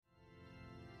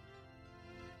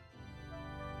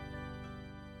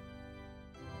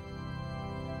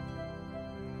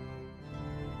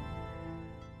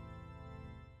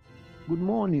Good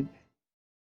morning.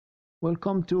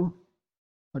 Welcome to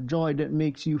A Joy That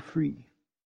Makes You Free.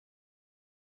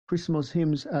 Christmas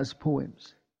hymns as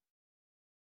poems.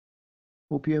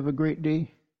 Hope you have a great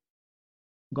day.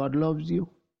 God loves you.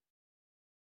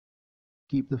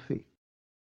 Keep the faith.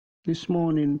 This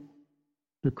morning,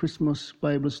 the Christmas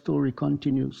Bible story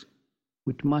continues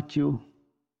with Matthew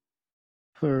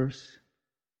 1,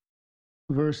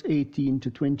 verse 18 to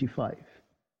 25.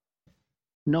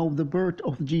 Now the birth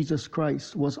of Jesus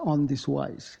Christ was on this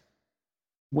wise.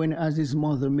 When as his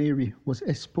mother Mary was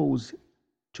espoused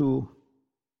to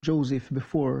Joseph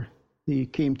before they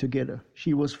came together,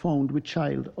 she was found with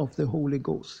child of the Holy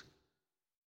Ghost.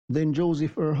 Then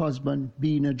Joseph, her husband,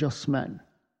 being a just man,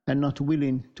 and not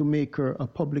willing to make her a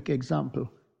public example,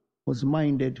 was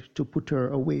minded to put her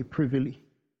away privily.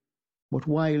 But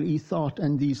while he thought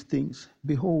on these things,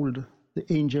 behold,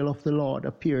 the angel of the Lord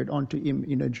appeared unto him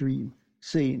in a dream,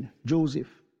 saying,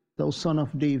 Joseph, thou son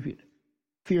of David,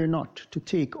 fear not to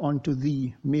take unto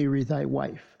thee Mary thy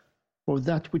wife, for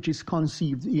that which is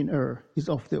conceived in her is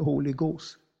of the Holy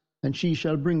Ghost. And she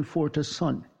shall bring forth a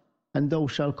son, and thou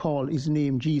shalt call his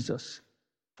name Jesus,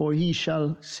 for he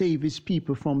shall save his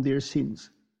people from their sins.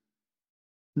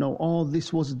 Now all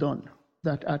this was done,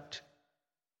 that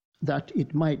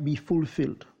it might be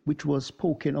fulfilled, which was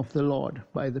spoken of the Lord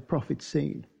by the prophet,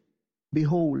 saying,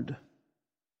 Behold,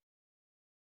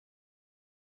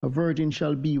 a virgin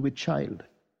shall be with child,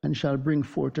 and shall bring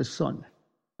forth a son,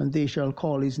 and they shall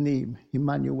call his name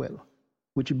Emmanuel,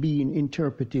 which being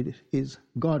interpreted is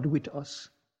God with us.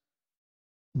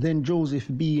 Then Joseph,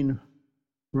 being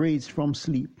raised from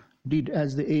sleep, did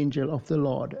as the angel of the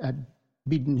Lord had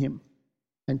bidden him,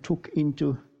 and took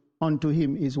unto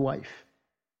him his wife,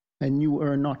 and knew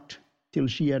her not till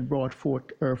she had brought forth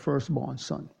her firstborn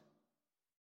son.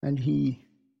 And he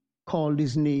called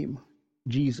his name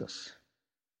Jesus.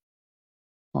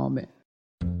 Amen.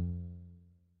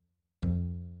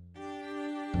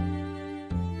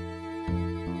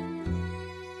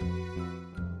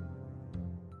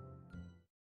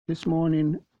 This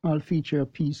morning, I'll feature a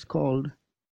piece called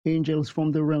Angels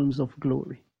from the Realms of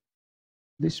Glory.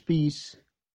 This piece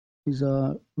is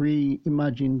a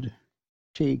reimagined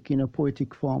take in a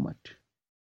poetic format.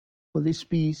 For this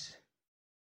piece,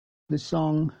 the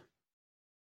song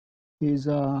is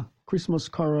a Christmas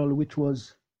carol which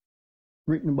was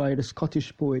written by the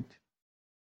Scottish poet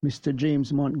Mr.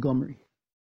 James Montgomery.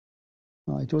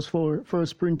 It was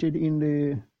first printed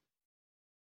in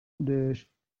the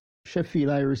Sheffield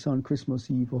Iris on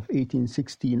Christmas Eve of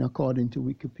 1816, according to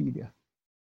Wikipedia.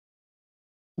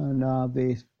 And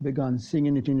they began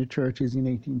singing it in the churches in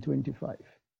 1825.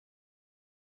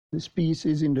 This piece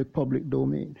is in the public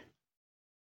domain.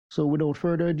 So without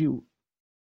further ado,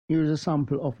 here's a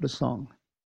sample of the song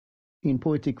in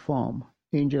poetic form,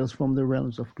 Angels from the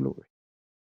Realms of Glory.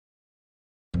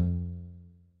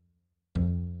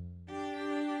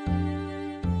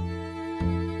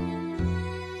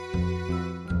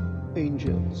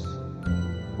 Angels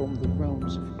from the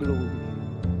realms of glory,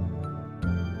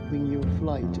 wing your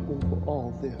flight over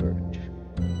all the hurt,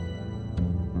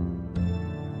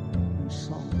 whose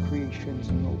song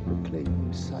creations now proclaim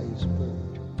Messiah's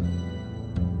birth.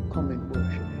 Come and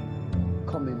worship,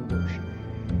 come and worship.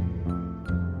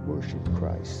 Worship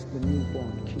Christ, the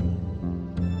newborn King.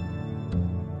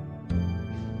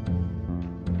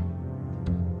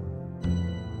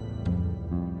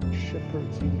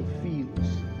 Shepherds in the fields,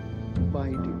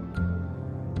 abiding,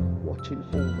 watching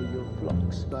over your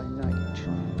flocks by night.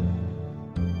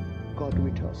 God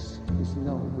with us is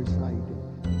now residing.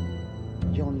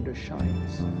 Yonder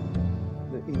shines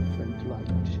the infant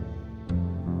light.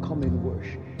 Come and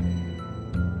worship.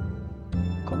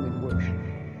 Come and worship.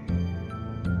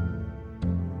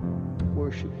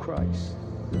 Worship Christ,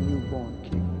 the newborn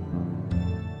King.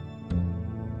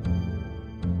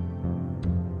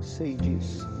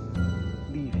 Sages,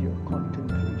 leave your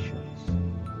contemplations.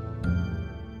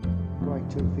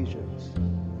 Brighter visions,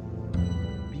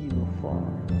 beam afar.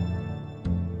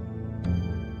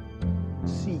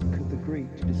 Seek the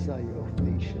great desire of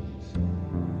nations.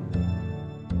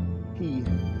 He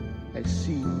has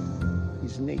seen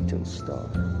his natal star.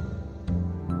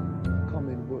 Come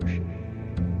and worship.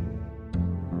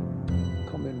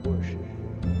 Come and worship.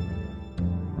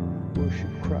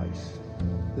 Worship Christ,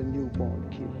 the newborn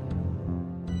King.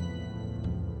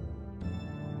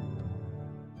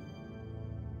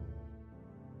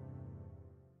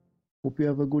 Hope you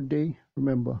have a good day.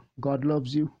 Remember, God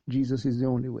loves you. Jesus is the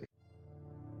only way.